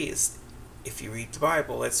Middle East. If you read the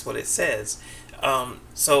Bible, that's what it says.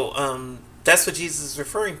 That's what Jesus is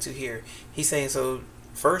referring to here. He's saying, so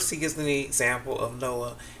first he gives the example of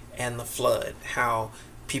Noah and the flood, how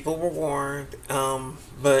people were warned,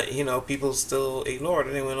 but people still ignored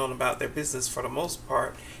it. They went on about their business for the most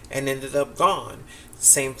part and ended up gone.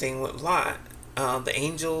 Same thing with Lot. the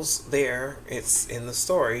angels there, it's in the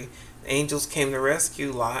story, the angels came to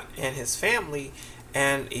rescue Lot and his family,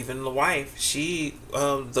 and even the wife. She,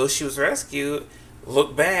 though she was rescued,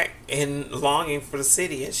 looked back in longing for the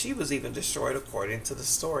city, and she was even destroyed according to the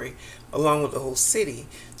story, along with the whole city.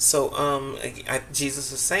 So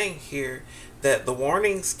Jesus is saying here that the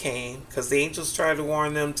warnings came because the angels tried to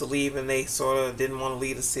warn them to leave, and they sort of didn't want to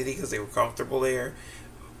leave the city because they were comfortable there.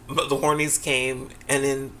 But the warnings came, and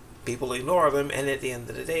then people ignored them, and at the end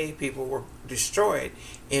of the day, people were destroyed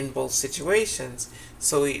in both situations.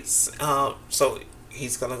 So he's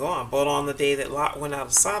going to go on. But on the day that Lot went out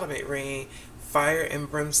of Sodom, it rained fire and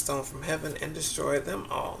brimstone from heaven and destroyed them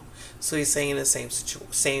all. So he's saying in the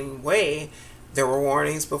same way, there were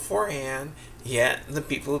warnings beforehand, yet the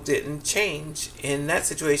people didn't change. In that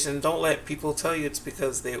situation, don't let people tell you it's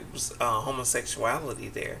because there was homosexuality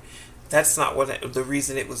there. That's not the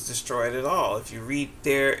reason it was destroyed at all. If you read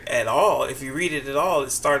it at all,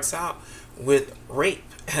 it starts out with rape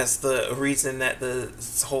as the reason that the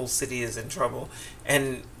whole city is in trouble.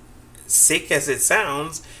 And sick as it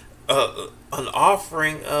sounds, an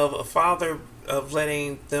offering of a father of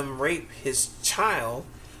letting them rape his child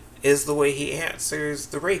is the way he answers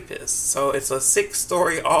the rapist. So it's a sick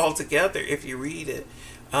story altogether if you read it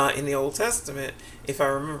in the Old Testament, if I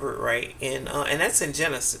remember it right, and that's in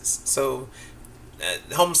Genesis. So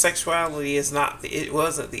homosexuality it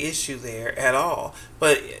wasn't the issue there at all.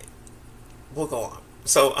 But we'll go on.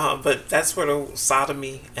 So, but that's where the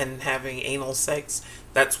sodomy and having anal sex,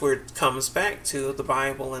 that's where it comes back to the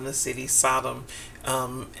Bible and the city Sodom,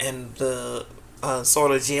 and the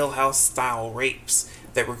sort of jailhouse style rapes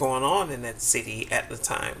that were going on in that city at the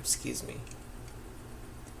time. Excuse me.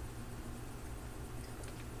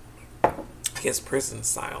 I guess prison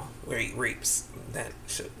style where he rapes. That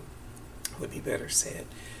would be better said.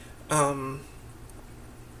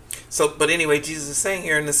 But anyway, Jesus is saying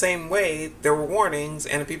here, in the same way, there were warnings,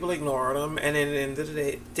 and the people ignored them, and at the end of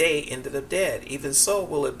the day, ended up dead. Even so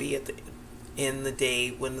will it be in the day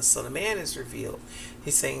when the Son of Man is revealed.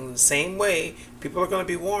 He's saying in the same way, people are going to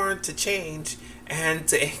be warned to change and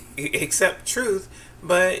to accept truth,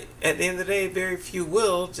 but at the end of the day, very few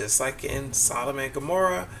will, just like in Sodom and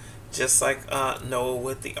Gomorrah, just like Noah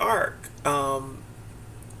with the ark. Only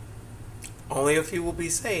a few will be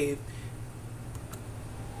saved.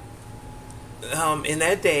 In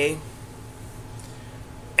that day,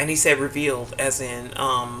 and he said revealed, as in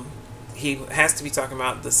he has to be talking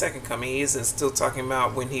about the second coming. He isn't still talking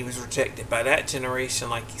about when he was rejected by that generation,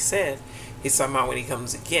 like he said. He's talking about when he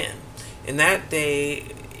comes again. In that day,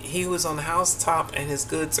 he was on the housetop, and his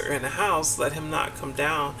goods are in the house. Let him not come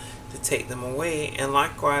down to take them away. And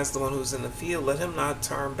likewise, the one who's in the field, let him not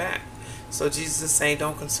turn back. So Jesus is saying,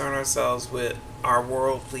 don't concern ourselves with our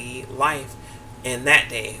worldly life in that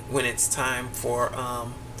day when it's time for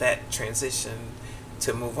that transition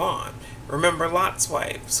to move on. Remember Lot's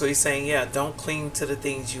wife. So he's saying, yeah, don't cling to the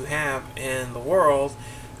things you have in the world.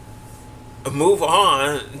 Move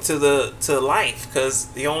on to life, because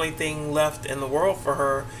the only thing left in the world for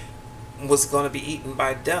her was going to be eaten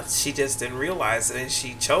by death. She just didn't realize it, and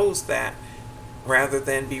she chose that rather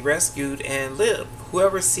than be rescued and live.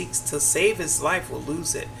 Whoever seeks to save his life will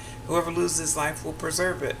lose it. Whoever loses his life will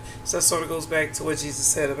preserve it. So that sort of goes back to what Jesus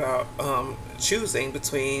said about choosing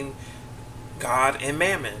between God and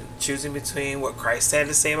mammon, choosing between what Christ had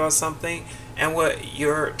to say about something and what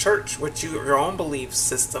your church, your own belief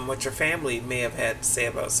system, what your family may have had to say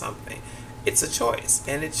about something. It's a choice,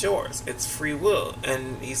 and it's yours. It's free will,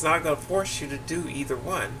 and he's not going to force you to do either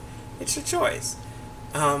one. It's your choice.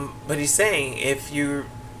 But he's saying if you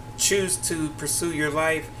choose to pursue your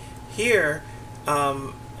life here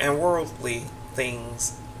and worldly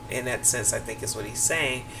things, in that sense, I think is what he's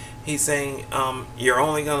saying. He's saying you're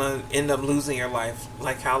only going to end up losing your life,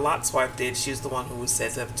 like how Lot's wife did. She's the one who was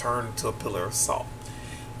said to have turned to a pillar of salt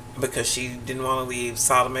because she didn't want to leave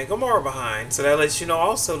Sodom and Gomorrah behind. So that lets you know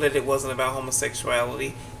also that it wasn't about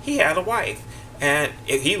homosexuality. He had a wife, and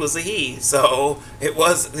he was a he. So it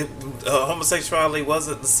was homosexuality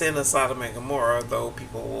wasn't the sin of Sodom and Gomorrah, though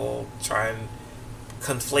people will try and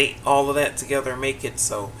conflate all of that together and make it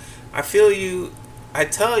so. I feel you. I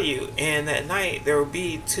tell you, and that night there will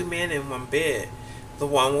be two men in one bed. The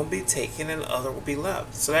one will be taken and the other will be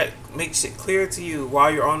left. So that makes it clear to you, while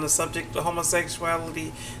you're on the subject of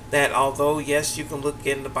homosexuality, that although, yes, you can look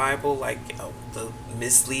in the Bible, like the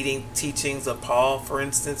misleading teachings of Paul, for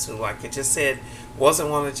instance, who, like I just said,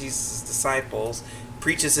 wasn't one of Jesus' disciples,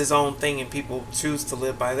 preaches his own thing and people choose to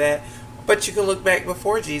live by that, But you can look back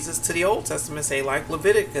before Jesus to the Old Testament, say like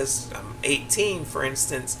Leviticus 18, for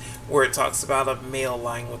instance, where it talks about a male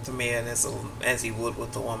lying with the man as he would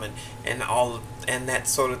with the woman, and that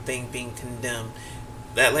sort of thing being condemned.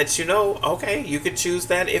 That lets you know, okay, you could choose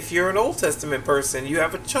that if you're an Old Testament person. You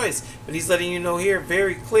have a choice. But he's letting you know here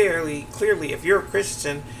very clearly, if you're a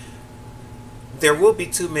Christian, there will be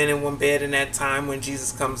two men in one bed in that time when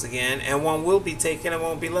Jesus comes again, and one will be taken and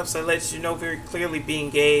won't be left. So it lets you know very clearly, being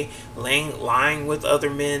gay, lying with other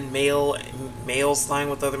men, males lying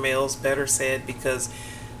with other males, better said, because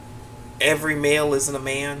every male isn't a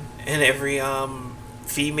man, and every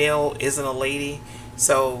female isn't a lady.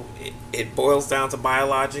 So it boils down to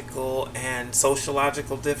biological and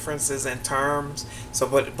sociological differences and terms. So,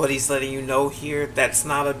 but he's letting you know here, that's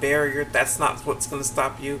not a barrier. That's not what's going to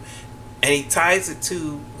stop you. And he ties it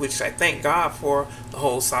to, which I thank God for, the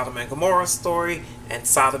whole Sodom and Gomorrah story and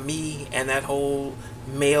sodomy and that whole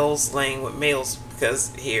males laying with males.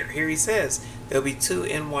 Because here he says there'll be two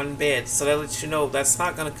in one bed. So that lets you know that's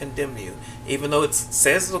not going to condemn you. Even though it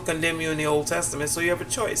says it'll condemn you in the Old Testament, so you have a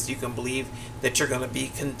choice. You can believe that you're going to be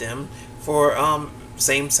condemned for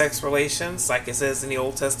same-sex relations, like it says in the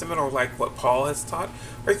Old Testament, or like what Paul has taught,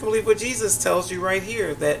 or you can believe what Jesus tells you right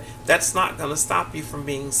here, that that's not going to stop you from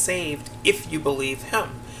being saved if you believe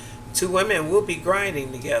him. Two women will be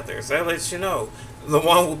grinding together, so that lets you know the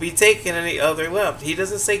one will be taken and the other left. He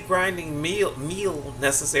doesn't say grinding meal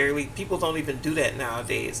necessarily. People don't even do that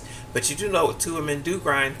nowadays, but you do know two women do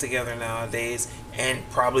grind together nowadays, and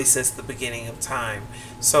probably since the beginning of time.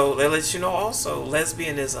 So that lets you know also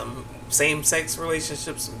lesbianism, same-sex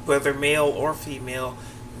relationships, whether male or female,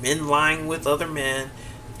 men lying with other men,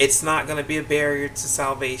 it's not going to be a barrier to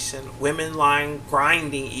salvation. Women lying,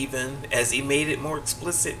 grinding even, as he made it more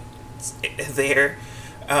explicit there,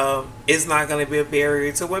 is not going to be a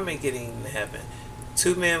barrier to women getting into heaven.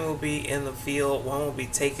 Two men will be in the field, one will be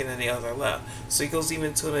taken and the other left. So he goes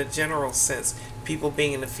even to, in a general sense, people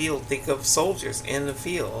being in the field, think of soldiers in the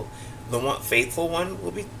field. The one faithful one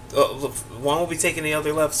will be one will be taken, the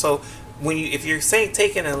other left. So if you're saying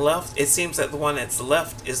taken and left, it seems that the one that's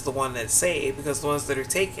left is the one that's saved, because the ones that are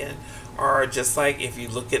taken are just like, if you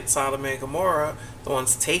look at Sodom and Gomorrah, the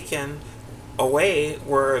ones taken away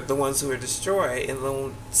were the ones who were destroyed. In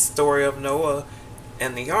the story of Noah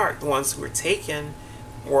and the ark, the ones who were taken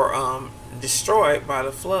were destroyed by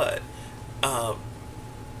the flood,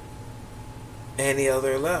 and the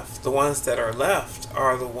other left. The ones that are left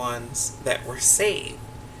are the ones that were saved,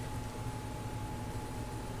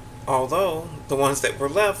 although the ones that were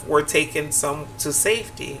left were taken some to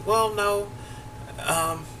safety. Well, no,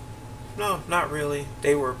 not really.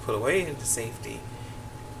 They were put away into safety.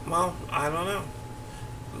 Well, I don't know.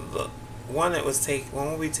 The one that was taken,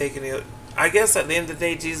 one will be taken. I guess at the end of the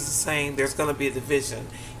day, Jesus is saying there's going to be a division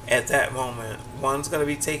at that moment. One's going to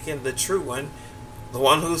be taken, the true one, the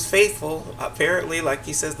one who's faithful, apparently, like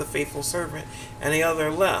he says, the faithful servant, and the other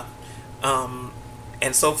left.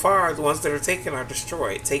 And so far, the ones that are taken are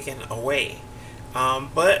destroyed, taken away.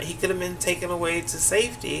 But he could have been taken away to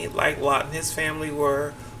safety, like Lot and his family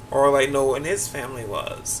were, or like Noah and his family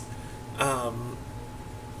was.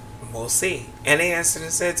 We'll see. And they answered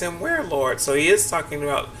and said to him, "Where, Lord?" So he is talking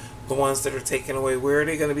about the ones that are taken away. Where are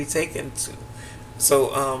they going to be taken to?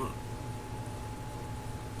 So,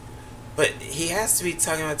 but he has to be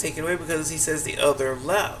talking about taken away, because he says the other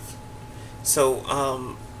left.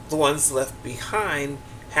 So, the ones left behind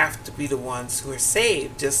have to be the ones who are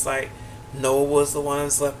saved, just like Noah was the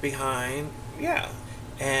ones left behind. Yeah.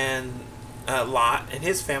 And Lot and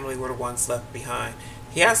his family were the ones left behind.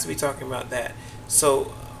 He has to be talking about that.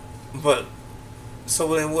 So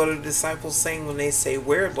then what are the disciples saying when they say,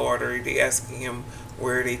 "Where, Lord?" Are they asking him,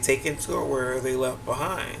 where are they taken to, or where are they left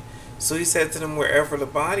behind? So he said to them, "Wherever the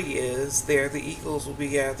body is, there the eagles will be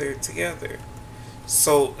gathered together."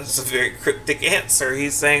 So it's a very cryptic answer.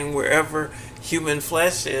 He's saying wherever human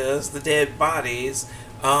flesh is, the dead bodies,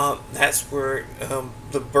 that's where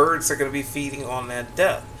the birds are going to be feeding on that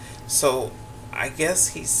death. So I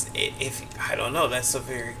guess I don't know, that's a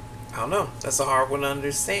hard one to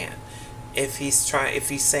understand. If he's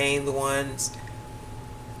saying the ones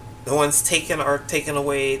taken are taken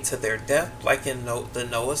away to their death, like in the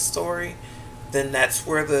Noah story, then that's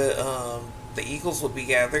where the eagles will be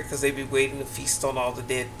gathered, because they'd be waiting to feast on all the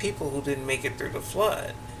dead people who didn't make it through the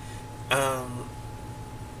flood.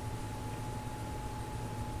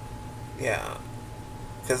 Yeah,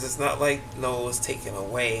 because it's not like Noah was taken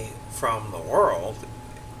away from the world,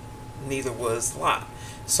 neither was Lot.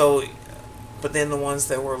 So, but then the ones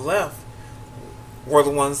that were left were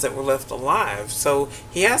the ones that were left alive. So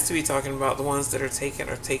he has to be talking about the ones that are taken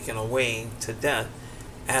away to death.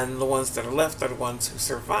 and the ones that are left are the ones who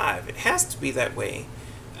survive. It has to be that way,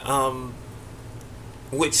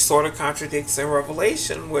 which sort of contradicts in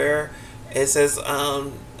Revelation, where it says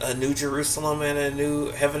a new Jerusalem and a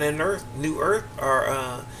new heaven and earth, new earth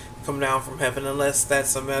are come down from heaven, unless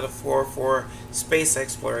that's a metaphor for space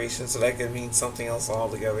exploration, so that could mean something else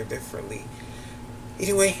altogether differently.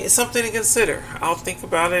 Anyway, it's something to consider. I'll think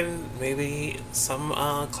about it, and maybe some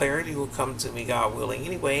clarity will come to me, God willing.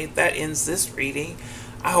 Anyway, that ends this reading.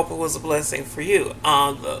 I hope it was a blessing for you.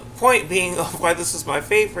 The point being of why this was my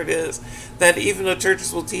favorite is that even the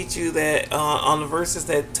churches will teach you that on the verses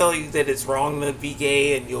that tell you that it's wrong to be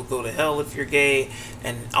gay and you'll go to hell if you're gay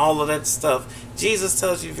and all of that stuff, Jesus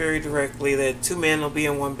tells you very directly that two men will be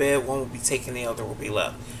in one bed, one will be taken, the other will be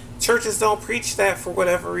left. Churches don't preach that for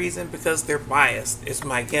whatever reason because they're biased, is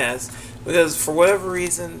my guess. Because for whatever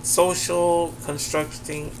reason, social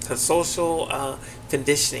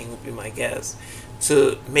conditioning would be my guess,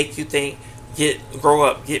 to make you think, grow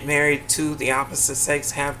up, get married to the opposite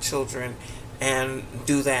sex, have children, and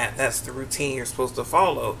do that. That's the routine you're supposed to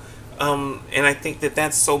follow. And I think that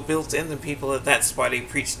that's so built into people that that's why they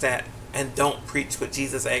preach that and don't preach what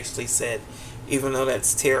Jesus actually said, even though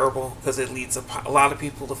that's terrible, because it leads a lot of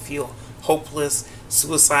people to feel hopeless,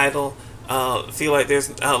 suicidal, feel like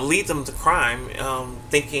lead them to crime,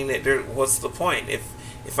 thinking that what's the point?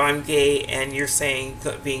 If I'm gay and you're saying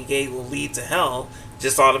being gay will lead to hell,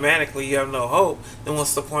 just automatically you have no hope, then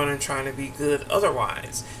what's the point in trying to be good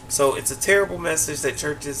otherwise? So it's a terrible message that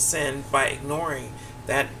churches send by ignoring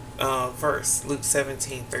that verse, Luke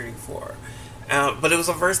 17:34. But it was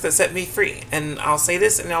a verse that set me free. And I'll say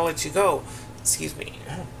this and I'll let you go. Excuse me.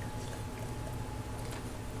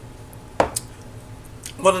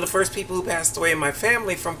 One of the first people who passed away in my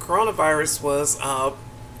family from coronavirus was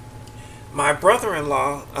my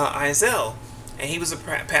brother-in-law, Izell, and he was a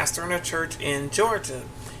pastor in a church in Georgia.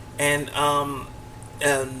 And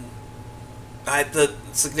the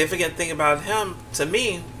significant thing about him, to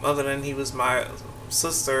me, other than he was my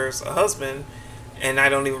sister's husband, and I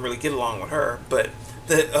don't even really get along with her, but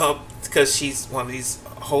because she's one of these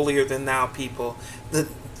holier than thou people. The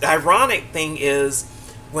ironic thing is,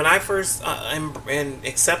 when I first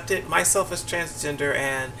accepted myself as transgender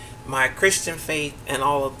and my Christian faith and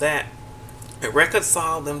all of that, and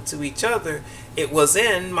reconciled them to each other, it was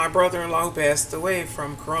in my brother-in-law who passed away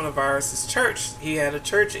from coronavirus's church. He had a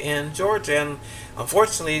church in Georgia, and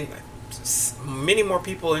unfortunately, many more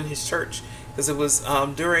people in his church, because it was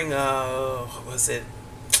during, what was it?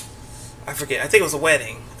 I forget. I think it was a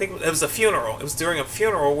wedding. I think it was a funeral. It was during a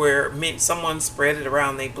funeral where someone spread it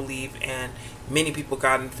around, they believe, and many people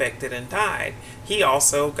got infected and died. He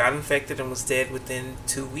also got infected and was dead within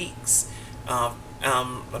 2 weeks.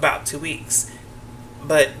 About 2 weeks.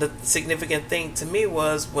 But the significant thing to me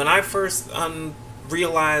was when I first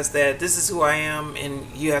realized that this is who I am, and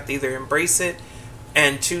you have to either embrace it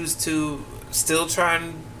and choose to still try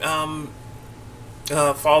and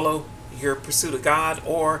follow your pursuit of God,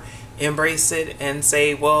 or embrace it and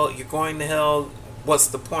say, well, you're going to hell, what's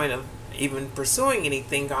the point of even pursuing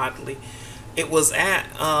anything godly? It was at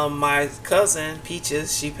my cousin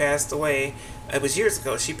Peaches, she passed away. It was years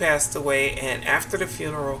ago. She passed away, and after the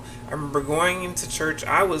funeral, I remember going into church.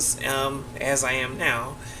 I was as I am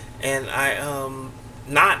now, and I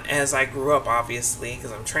not as I grew up, obviously,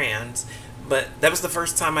 because I'm trans. But that was the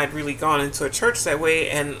first time I'd really gone into a church that way,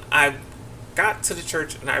 and I got to the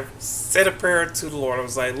church and I said a prayer to the Lord. I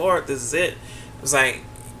was like, Lord, this is it. It was like,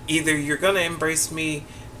 either you're gonna embrace me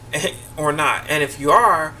or not, and if you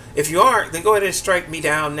aren't, then go ahead and strike me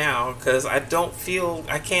down now, because I can't feel,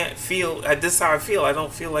 this is how I feel. I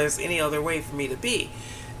don't feel there's any other way for me to be.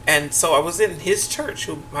 And so I was in his church,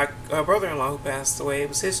 my brother-in-law who passed away, it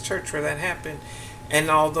was his church where that happened. And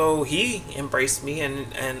although he embraced me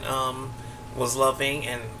and was loving,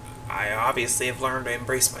 and I obviously have learned to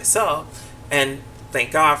embrace myself, and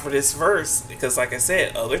thank God for this verse, because like I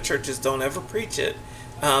said, other churches don't ever preach it.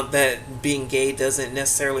 That being gay doesn't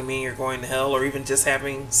necessarily mean you're going to hell, or even just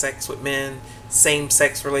having sex with men,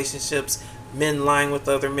 same-sex relationships, men lying with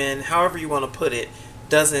other men, however you want to put it,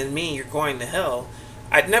 doesn't mean you're going to hell.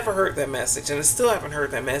 I'd never heard that message, and I still haven't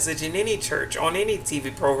heard that message in any church, on any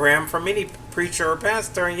TV program, from any preacher or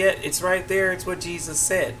pastor, and yet it's right there. It's what Jesus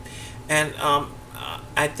said. And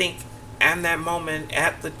I think in that moment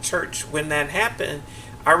at the church when that happened,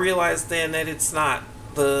 I realized then that it's not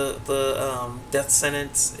the death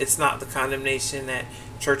sentence, it's not the condemnation that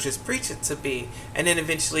churches preach it to be. And then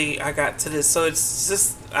eventually I got to this. So it's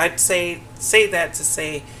just, I'd say that to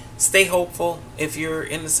say, stay hopeful. If you're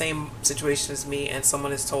in the same situation as me and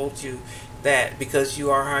someone has told you that because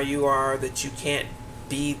you are how you are, that you can't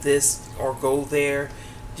be this or go there,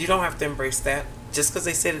 You don't have to embrace that. Just because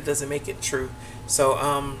they said it doesn't make it true. So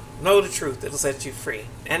know the truth. It'll set you free.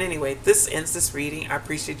 And anyway, this ends this reading. I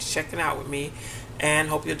appreciate you checking out with me, and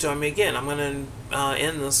hope you'll join me again. I'm going to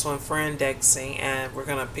end this one for indexing, and we're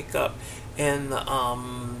going to pick up in the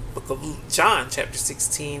book of John, chapter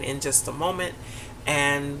 16, in just a moment.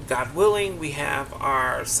 And God willing, we have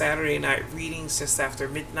our Saturday night readings just after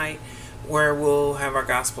midnight, where we'll have our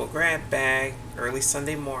gospel grab bag early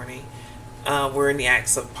Sunday morning. We're in the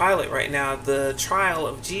Acts of Pilate right now. The trial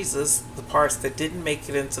of Jesus, the parts that didn't make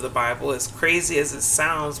it into the Bible, as crazy as it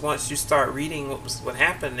sounds once you start reading what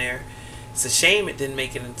happened there, it's a shame it didn't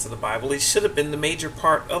make it into the Bible. It should have been the major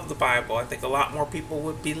part of the Bible. I think a lot more people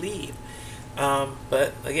would believe.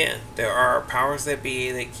 But again, there are powers that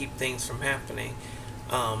be that keep things from happening.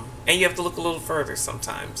 And you have to look a little further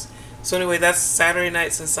sometimes. So anyway, that's Saturday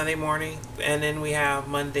nights and Sunday morning. And then we have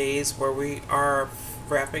Mondays where we are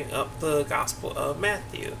wrapping up the Gospel of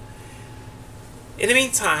Matthew. In the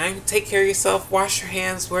meantime, take care of yourself, wash your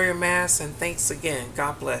hands, wear your mask, and thanks again.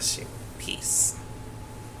 God bless you. Peace.